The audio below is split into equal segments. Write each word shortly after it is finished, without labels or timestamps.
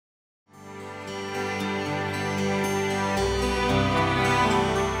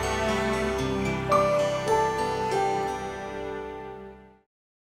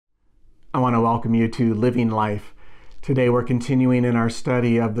I want to welcome you to Living Life. Today we're continuing in our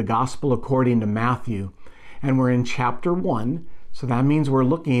study of the Gospel according to Matthew, and we're in chapter 1, so that means we're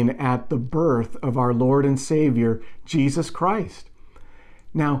looking at the birth of our Lord and Savior, Jesus Christ.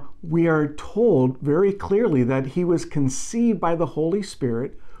 Now, we are told very clearly that he was conceived by the Holy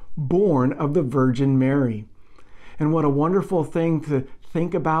Spirit, born of the Virgin Mary. And what a wonderful thing to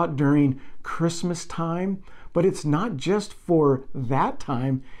think about during Christmas time, but it's not just for that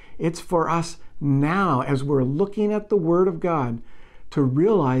time. It's for us now, as we're looking at the Word of God, to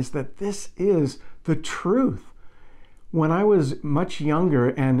realize that this is the truth. When I was much younger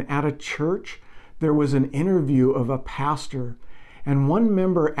and at a church, there was an interview of a pastor, and one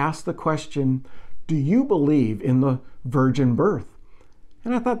member asked the question, "Do you believe in the virgin birth?"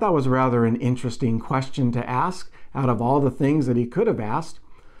 And I thought that was rather an interesting question to ask out of all the things that he could have asked.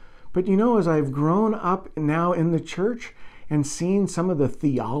 But you know, as I've grown up now in the church, and seeing some of the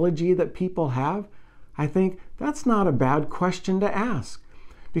theology that people have, I think that's not a bad question to ask.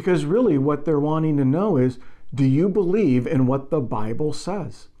 Because really what they're wanting to know is, do you believe in what the Bible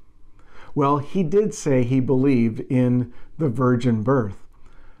says? Well, he did say he believed in the virgin birth.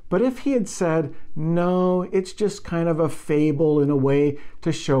 But if he had said, no, it's just kind of a fable in a way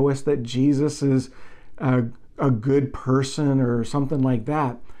to show us that Jesus is a good person or something like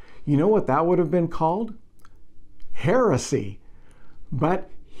that, you know what that would have been called? Heresy.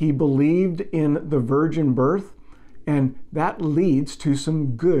 But he believed in the virgin birth, and that leads to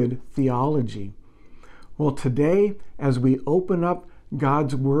some good theology. Well, today, as we open up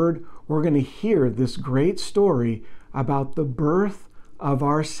God's Word, we're going to hear this great story about the birth of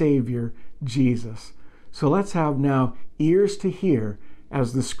our Savior, Jesus. So let's have now ears to hear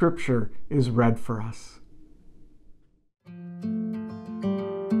as the Scripture is read for us.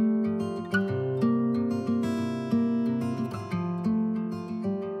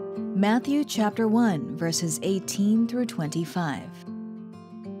 Matthew chapter 1, verses 18 through 25.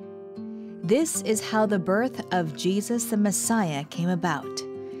 This is how the birth of Jesus the Messiah came about.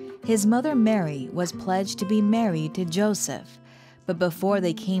 His mother Mary was pledged to be married to Joseph, but before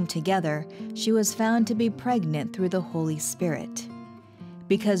they came together, she was found to be pregnant through the Holy Spirit.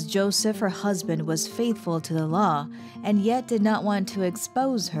 Because Joseph, her husband, was faithful to the law and yet did not want to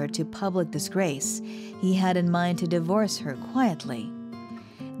expose her to public disgrace, he had in mind to divorce her quietly.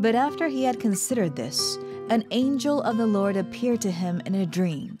 But after he had considered this, an angel of the Lord appeared to him in a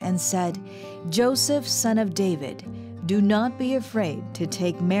dream and said, "Joseph, son of David, do not be afraid to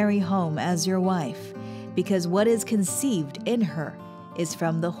take Mary home as your wife, because what is conceived in her is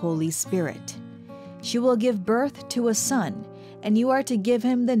from the Holy Spirit. She will give birth to a son, and you are to give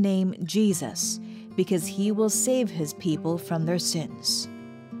him the name Jesus, because he will save his people from their sins."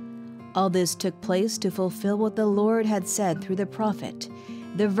 All this took place to fulfill what the Lord had said through the prophet,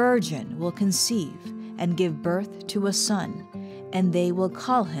 "The virgin will conceive and give birth to a son, and they will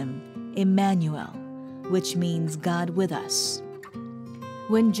call him Emmanuel," which means God with us.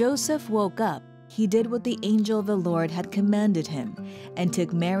 When Joseph woke up, he did what the angel of the Lord had commanded him and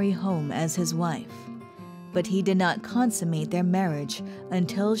took Mary home as his wife. But he did not consummate their marriage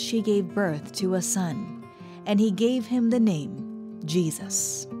until she gave birth to a son, and he gave him the name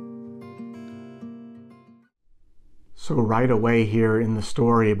Jesus. So right away here in the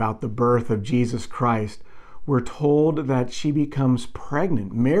story about the birth of Jesus Christ, we're told that she becomes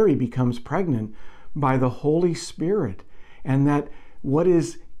pregnant. Mary becomes pregnant by the Holy Spirit, and that what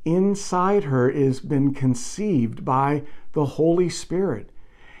is inside her is been conceived by the Holy Spirit.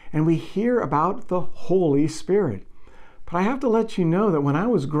 And we hear about the Holy Spirit. But I have to let you know that when I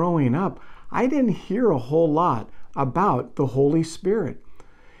was growing up, I didn't hear a whole lot about the Holy Spirit.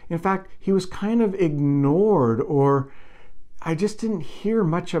 In fact, he was kind of ignored, or I just didn't hear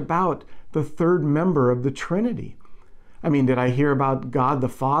much about the third member of the Trinity. I mean, did I hear about God the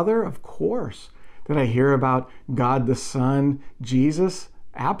Father? Of course. Did I hear about God the Son, Jesus?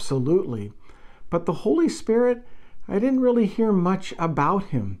 Absolutely. But the Holy Spirit, I didn't really hear much about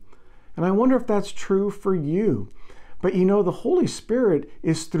him. And I wonder if that's true for you. But you know, the Holy Spirit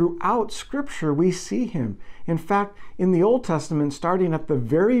is throughout Scripture. We see him. In fact, in the Old Testament, starting at the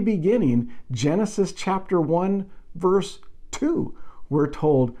very beginning, Genesis chapter 1, verse 2, we're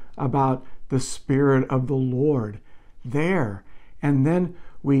told about the Spirit of the Lord there. And then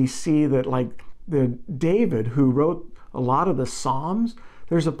we see that, like David, who wrote a lot of the Psalms,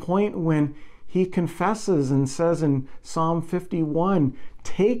 there's a point when he confesses and says in Psalm 51,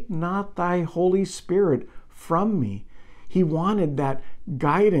 "Take not thy Holy Spirit from me." He wanted that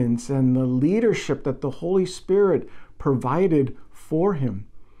guidance and the leadership that the Holy Spirit provided for him.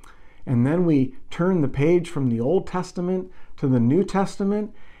 And then we turn the page from the Old Testament to the New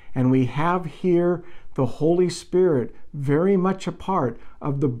Testament, And we have here the Holy Spirit very much a part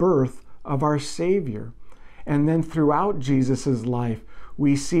of the birth of our Savior. And then throughout Jesus' life,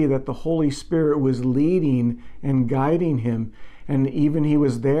 we see that the Holy Spirit was leading and guiding him. And even he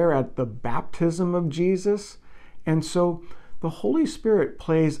was there at the baptism of Jesus. And so the Holy Spirit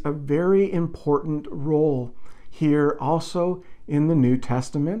plays a very important role here also in the New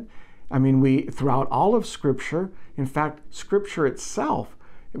Testament. I mean, throughout all of Scripture, in fact, Scripture itself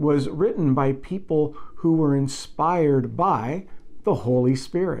was written by people who were inspired by the Holy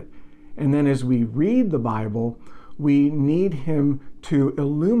Spirit. And then as we read the Bible, we need him to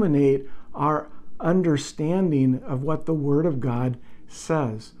illuminate our understanding of what the Word of God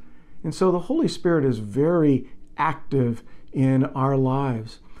says. And so the Holy Spirit is very active in our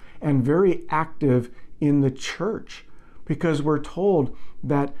lives and very active in the church, because we're told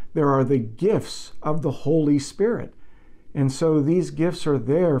that there are the gifts of the Holy Spirit. And so these gifts are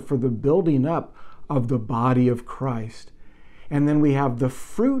there for the building up of the body of Christ. And then we have the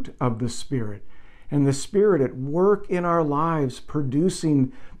fruit of the Spirit, and the Spirit at work in our lives,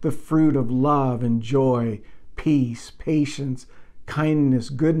 producing the fruit of love and joy, peace, patience, kindness,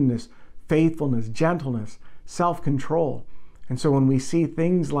 goodness, faithfulness, gentleness, self-control. And so when we see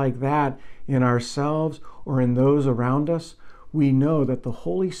things like that in ourselves or in those around us, we know that the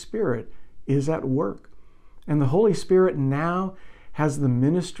Holy Spirit is at work. And the Holy Spirit now has the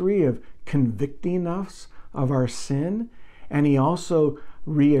ministry of convicting us of our sin, and he also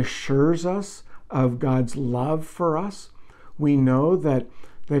reassures us of God's love for us. We know that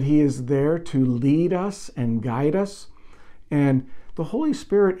he is there to lead us and guide us. And the Holy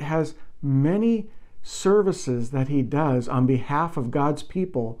Spirit has many services that he does on behalf of God's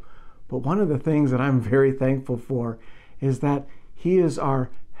people. But one of the things that I'm very thankful for is that he is our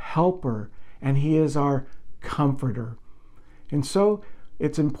helper and he is our comforter. And so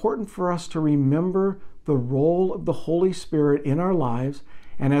it's important for us to remember the role of the Holy Spirit in our lives,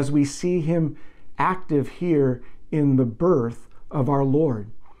 and as we see him active here in the birth of our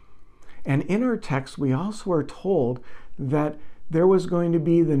Lord. And in our text, we also are told that there was going to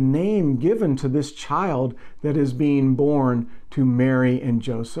be the name given to this child that is being born to Mary and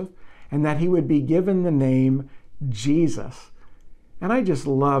Joseph, and that he would be given the name Jesus. And I just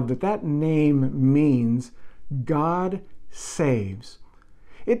love that name means God saves.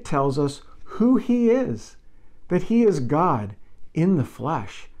 It tells us who he is, that he is God in the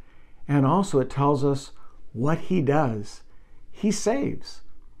flesh. And also it tells us what he does. He saves.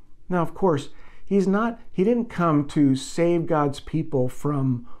 Now, of course, he didn't come to save God's people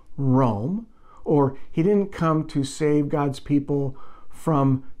from Rome, or he didn't come to save God's people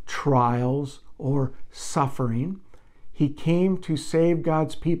from trials or suffering. He came to save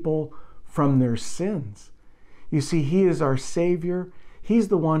God's people from their sins. You see, he is our Savior. He's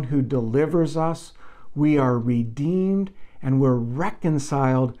the one who delivers us. We are redeemed and we're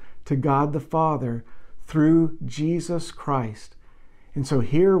reconciled to God the Father through Jesus Christ. And so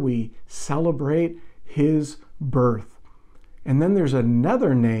here we celebrate his birth. And then there's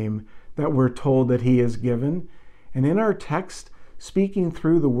another name that we're told that he is given. And in our text, speaking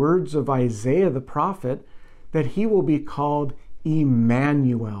through the words of Isaiah the prophet, that he will be called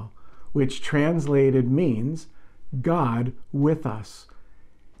Emmanuel, which translated means God with us.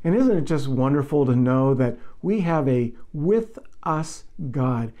 And isn't it just wonderful to know that we have a with us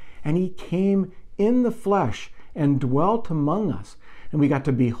God, and he came in the flesh and dwelt among us, and we got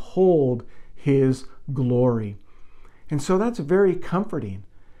to behold his glory. And so that's very comforting.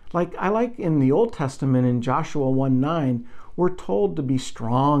 I like in the Old Testament in Joshua 1:9, we're told to be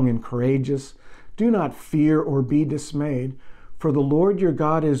strong and courageous. Do not fear or be dismayed, for the Lord your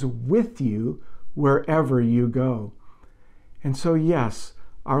God is with you wherever you go. And so, yes,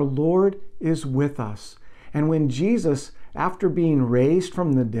 our Lord is with us. And when Jesus, after being raised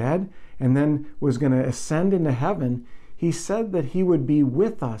from the dead and then was going to ascend into heaven, he said that he would be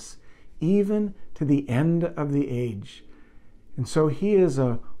with us even to the end of the age. And so he is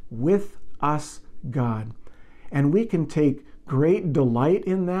a with us God. And we can take great delight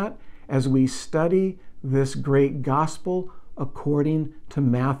in that as we study this great gospel according to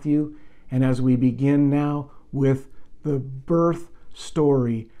Matthew, and as we begin now with the birth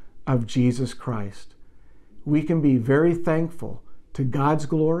story of Jesus Christ. We can be very thankful to God's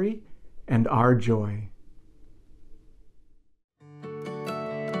glory and our joy.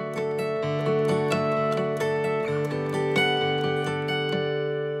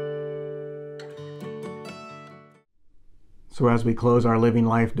 So as we close our Living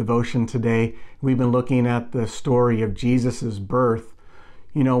Life devotion today, we've been looking at the story of Jesus' birth.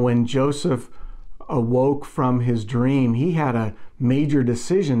 You know, when Joseph awoke from his dream, he had a major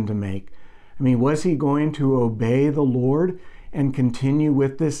decision to make. I mean, was he going to obey the Lord and continue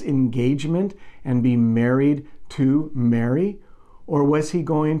with this engagement and be married to Mary? Or was he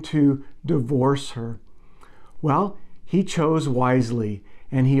going to divorce her? Well, he chose wisely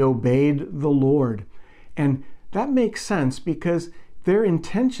and he obeyed the Lord. And that makes sense because their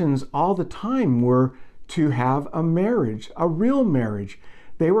intentions all the time were to have a marriage, a real marriage.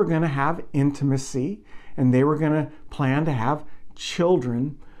 They were going to have intimacy and they were going to plan to have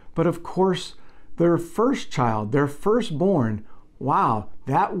children. But of course, their first child, their firstborn, wow,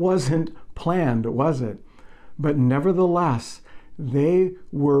 that wasn't planned, was it? But nevertheless, they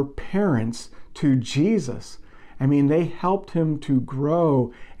were parents to Jesus. I mean, they helped him to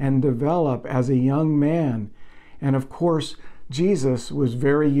grow and develop as a young man. And of course, Jesus was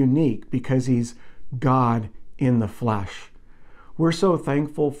very unique because he's God in the flesh. We're so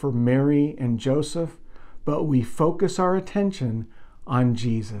thankful for Mary and Joseph, but we focus our attention on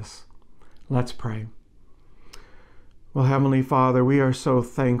Jesus. Let's pray. Well, Heavenly Father, we are so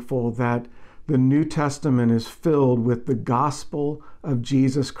thankful that the New Testament is filled with the gospel of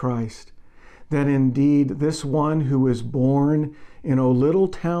Jesus Christ, that indeed this one who was born in a little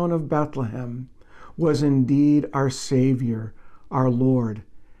town of Bethlehem was indeed our Savior, our Lord,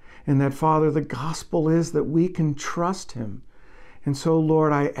 and that, Father, the gospel is that we can trust him. And so,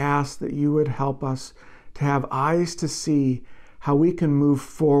 Lord, I ask that you would help us to have eyes to see how we can move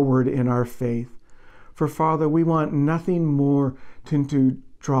forward in our faith. For, Father, we want nothing more than to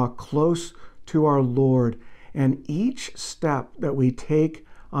draw close to our Lord, and each step that we take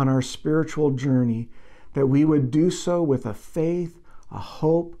on our spiritual journey, that we would do so with a faith, a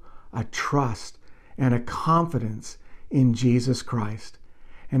hope, a trust, and a confidence in Jesus Christ.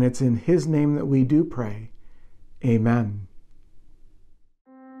 And it's in his name that we do pray. Amen.